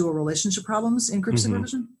lot of dual relationship problems in group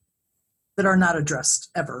supervision that are not addressed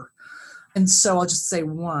ever. And so I'll just say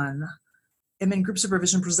one. I'm in group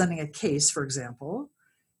supervision presenting a case, for example,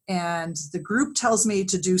 and the group tells me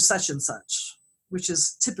to do such and such, which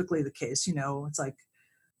is typically the case.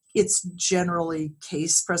 It's generally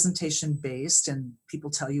case presentation based and people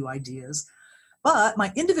tell you ideas. But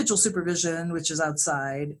my individual supervision, which is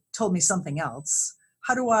outside, told me something else.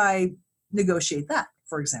 How do I negotiate that,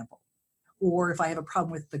 for example? Or if I have a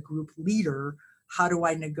problem with the group leader, how do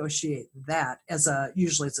I negotiate that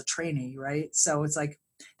usually it's a trainee, right? So it's like,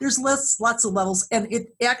 there's lots of levels. And it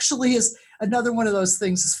actually is another one of those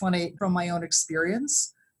things. Is funny from my own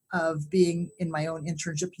experience of being in my own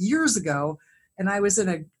internship years ago. And I was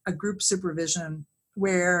in a group supervision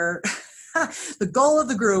where the goal of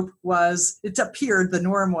the group was, it appeared the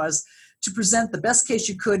norm was to present the best case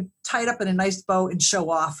you could, tie it up in a nice bow and show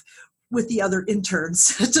off with the other interns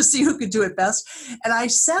to see who could do it best. And I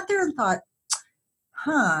sat there and thought,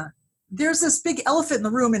 there's this big elephant in the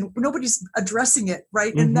room and nobody's addressing it,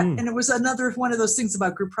 right? And it was another one of those things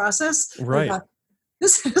about group process. Right. Thought,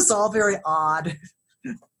 this is all very odd.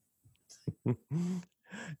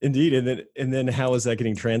 Indeed. And then how is that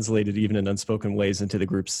getting translated even in unspoken ways into the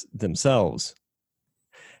groups themselves?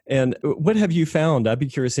 And what have you found? I'd be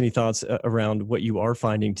curious, any thoughts around what you are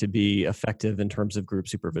finding to be effective in terms of group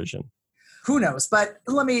supervision? Who knows? But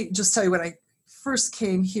let me just tell you, when I first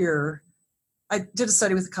came here, I did a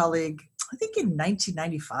study with a colleague, I think in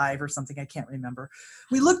 1995 or something, I can't remember.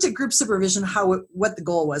 We looked at group supervision, what the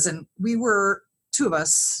goal was. And we were, two of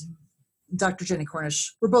us, Dr. Jenny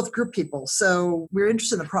Cornish, we're both group people. So we're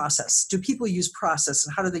interested in the process. Do people use process,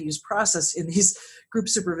 and how do they use process in these group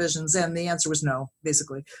supervisions? And the answer was no,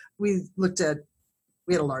 basically. We had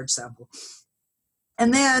a large sample.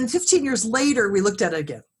 And then 15 years later, we looked at it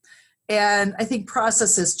again. And I think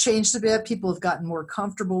process has changed a bit. People have gotten more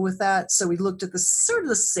comfortable with that. So we looked at sort of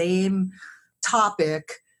the same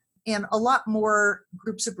topic, and a lot more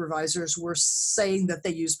group supervisors were saying that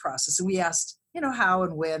they use process. And we asked, how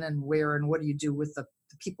and when and where and what do you do with the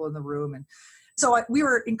people in the room? And so we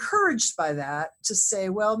were encouraged by that to say,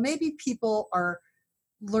 well, maybe people are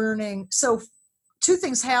learning. So two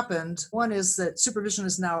things happened. One is that supervision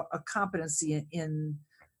is now a competency in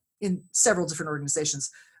several different organizations.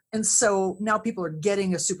 And so now people are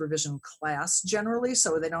getting a supervision class generally,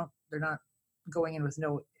 so they're not going in with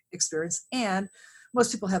no experience. And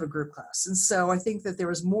most people have a group class. And so I think that there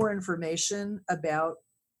was more information about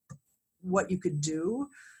what you could do.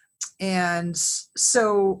 And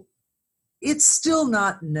so it's still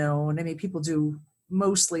not known. I mean, people do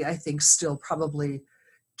mostly, I think, still probably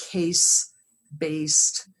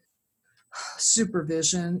case-based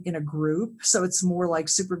supervision in a group. So it's more like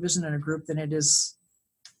supervision in a group than it is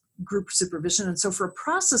group supervision. And so for a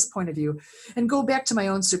process point of view, and go back to my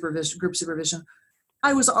own group supervision,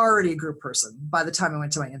 I was already a group person by the time I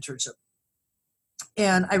went to my internship.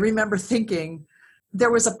 And I remember thinking, there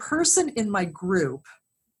was a person in my group,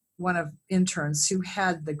 one of interns, who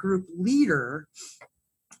had the group leader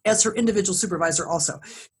as her individual supervisor also.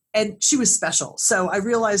 And she was special. So I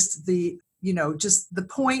realized just the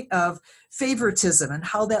point of favoritism and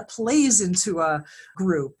how that plays into a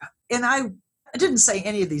group. And I didn't say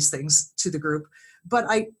any of these things to the group, but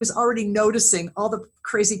I was already noticing all the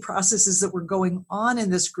crazy processes that were going on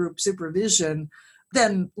in this group supervision.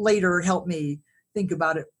 Then later it helped me think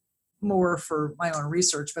about it more for my own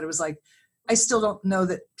research. But it was like, I still don't know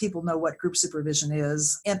that people know what group supervision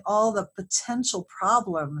is and all the potential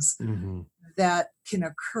problems that can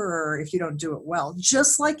occur if you don't do it well,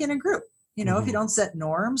 just like in a group. If you don't set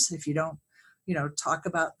norms, if you don't, talk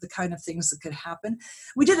about the kind of things that could happen.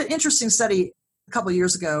 We did an interesting study a couple of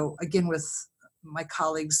years ago, again, with my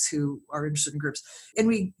colleagues who are interested in groups. And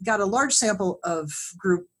we got a large sample of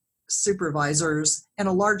group supervisors and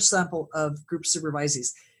a large sample of group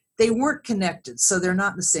supervisees. They weren't connected, so they're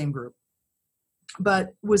not in the same group.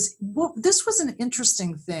 But this was an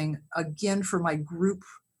interesting thing, again, for my group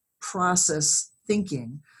process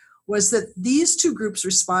thinking, was that these two groups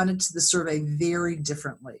responded to the survey very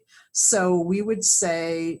differently. So we would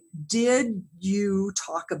say, did you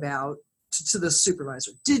talk about, to the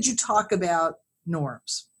supervisor, did you talk about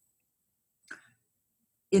norms?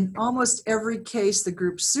 In almost every case, the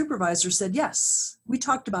group supervisor said, yes, we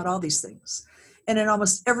talked about all these things. And in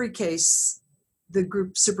almost every case, the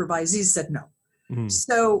group supervisees said no.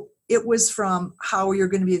 So it was from how you're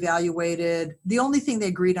going to be evaluated. The only thing they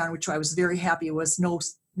agreed on, which I was very happy, was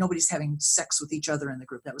nobody's having sex with each other in the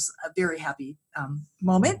group. That was a very happy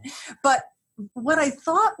moment. But what I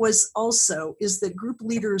thought was also is that group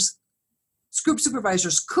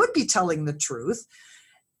supervisors could be telling the truth,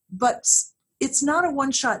 but it's not a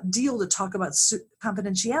one-shot deal to talk about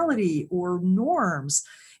confidentiality or norms.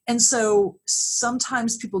 And so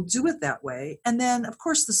sometimes people do it that way. And then, of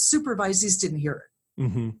course, the supervisees didn't hear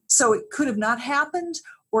it. So it could have not happened,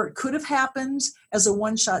 or it could have happened as a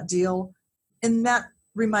one-shot deal. And that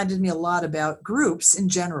reminded me a lot about groups in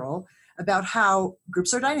general, about how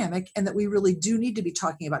groups are dynamic and that we really do need to be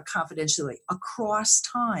talking about confidentiality across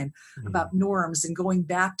time, about norms and going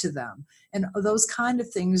back to them. And those kind of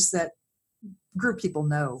things that group people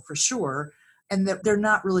know for sure, and that they're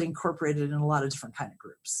not really incorporated in a lot of different kind of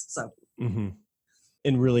groups. So,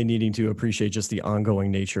 and really needing to appreciate just the ongoing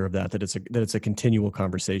nature of that it's a continual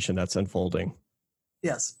conversation that's unfolding.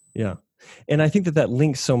 Yes. Yeah. And I think that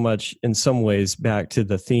links so much in some ways back to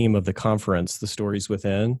the theme of the conference, the stories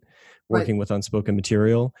within, working with unspoken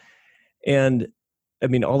material. And I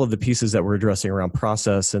mean, all of the pieces that we're addressing around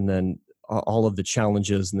process, and then all of the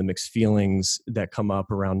challenges and the mixed feelings that come up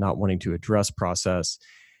around not wanting to address process.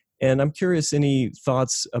 And I'm curious, any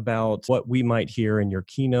thoughts about what we might hear in your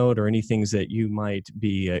keynote, or any things that you might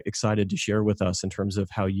be excited to share with us in terms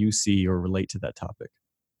of how you see or relate to that topic?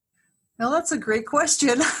 Well, that's a great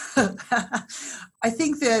question. I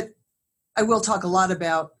think that I will talk a lot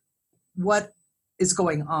about what is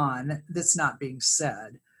going on that's not being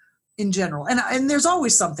said in general. And there's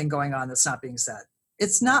always something going on that's not being said.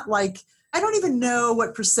 It's not like, I don't even know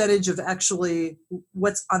what percentage of actually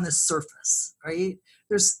what's on the surface, right?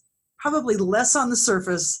 There's probably less on the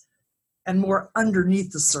surface and more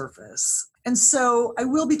underneath the surface. And so I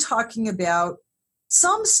will be talking about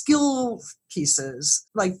some skill pieces,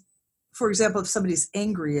 like, for example, if somebody's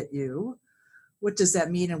angry at you, what does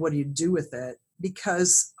that mean and what do you do with it?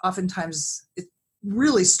 Because oftentimes it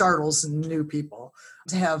really startles new people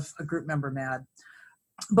to have a group member mad.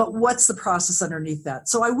 But what's the process underneath that?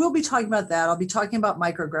 So I will be talking about that. I'll be talking about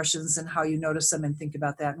microaggressions and how you notice them and think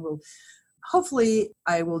about that. And hopefully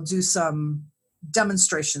I will do some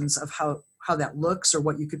demonstrations of how that looks or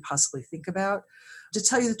what you could possibly think about. To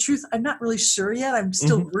tell you the truth, I'm not really sure yet. I'm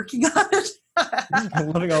still working on it.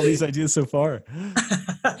 I'm loving all these ideas so far.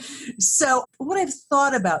 So what I've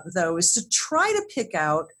thought about, though, is to try to pick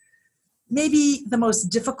out maybe the most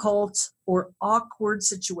difficult or awkward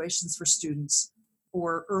situations for students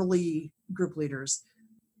or early group leaders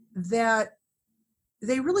that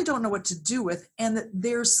they really don't know what to do with, and that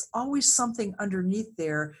there's always something underneath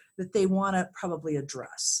there that they want to probably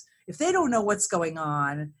address. If they don't know what's going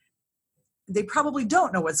on, they probably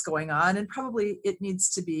don't know what's going on, and probably it needs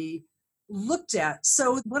to be looked at.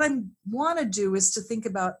 So what I want to do is to think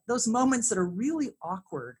about those moments that are really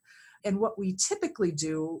awkward, and what we typically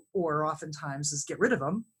do, or oftentimes, is get rid of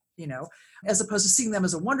them, as opposed to seeing them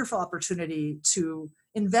as a wonderful opportunity to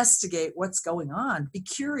investigate what's going on, be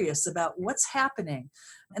curious about what's happening.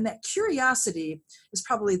 And that curiosity is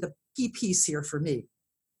probably the key piece here for me,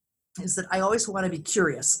 is that I always want to be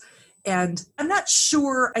curious. And I'm not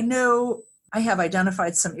sure, I know I have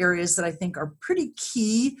identified some areas that I think are pretty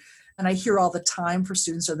key, and I hear all the time for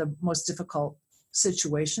students are the most difficult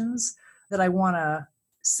situations, that I want to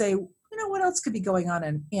say, what else could be going on,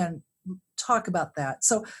 and talk about that.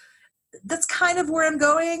 So that's kind of where I'm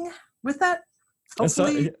going with that.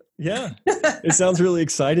 Hopefully. Yeah. It sounds really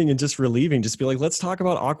exciting and just relieving. Just be like, let's talk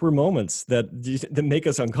about awkward moments that make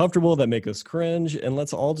us uncomfortable, that make us cringe, and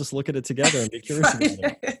let's all just look at it together and be curious about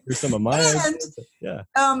it. Here's some of my And ideas. Yeah.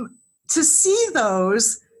 to see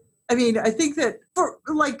those, I mean, I think that for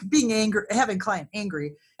like being angry, having client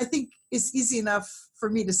angry, I think is easy enough for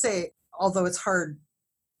me to say, although it's hard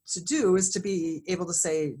to do, is to be able to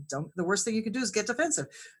say, don't, the worst thing you can do is get defensive.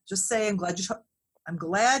 Just say, I'm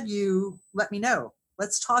glad you let me know.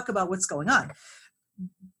 Let's talk about what's going on.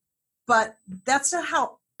 But that's not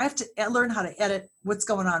how I have to learn how to edit what's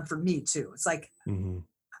going on for me too. It's like,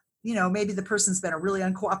 maybe the person's been a really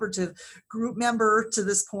uncooperative group member to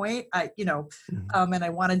this point. And I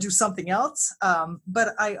want to do something else. But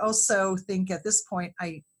I also think at this point,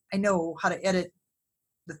 I know how to edit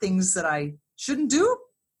the things that I shouldn't do.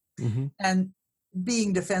 And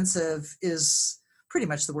being defensive is pretty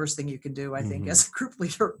much the worst thing you can do, I think, as a group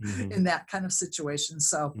leader in that kind of situation.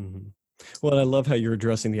 So, well, and I love how you're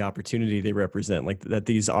addressing the opportunity they represent, like that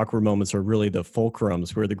these awkward moments are really the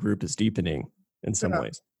fulcrums where the group is deepening in some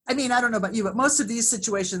ways. I mean, I don't know about you, but most of these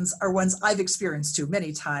situations are ones I've experienced too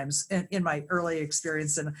many times in my early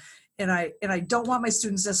experience. And I don't want my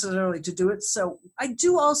students necessarily to do it. So I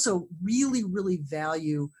do also really, really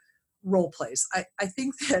value role plays. I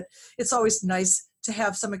think that it's always nice to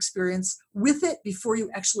have some experience with it before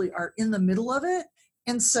you actually are in the middle of it.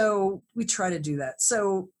 And so we try to do that.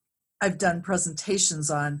 So I've done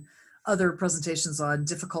other presentations on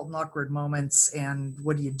difficult and awkward moments and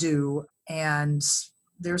what do you do? And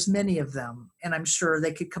there's many of them. And I'm sure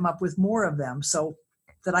they could come up with more of them. So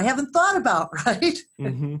that I haven't thought about, right?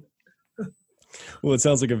 Well, it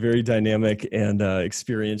sounds like a very dynamic and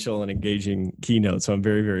experiential and engaging keynote. So I'm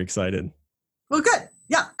very, very excited. Well, good.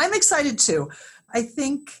 Yeah, I'm excited too. I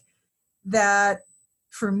think that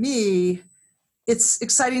for me, it's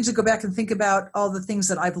exciting to go back and think about all the things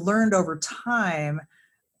that I've learned over time,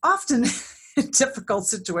 often in difficult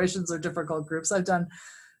situations or difficult groups. I've done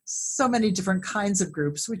so many different kinds of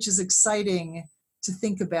groups, which is exciting to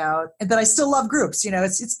think about. And that I still love groups.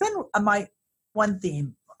 It's been my one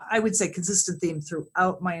theme, I would say consistent theme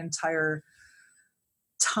throughout my entire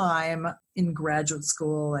time in graduate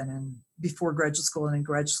school and before graduate school and in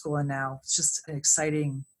graduate school and now. It's just an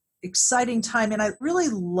exciting time. And I really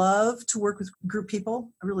love to work with group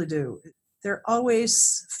people. I really do. They're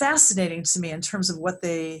always fascinating to me in terms of what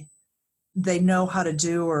they know how to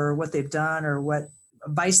do or what they've done or what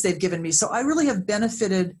advice they've given me. So I really have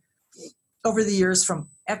benefited over the years from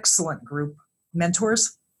excellent group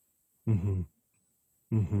mentors.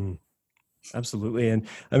 Absolutely. And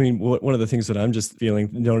I mean, one of the things that I'm just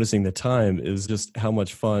noticing the time is just how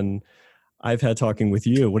much fun I've had talking with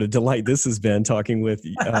you. What a delight this has been talking with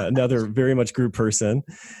another very much group person,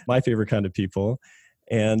 my favorite kind of people.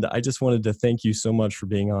 And I just wanted to thank you so much for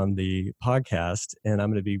being on the podcast. And I'm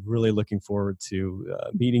going to be really looking forward to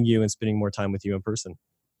meeting you and spending more time with you in person.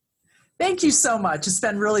 Thank you so much. It's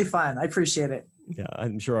been really fun. I appreciate it. Yeah,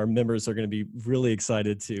 I'm sure our members are going to be really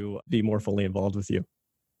excited to be more fully involved with you.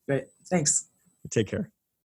 Great. Thanks. Take care.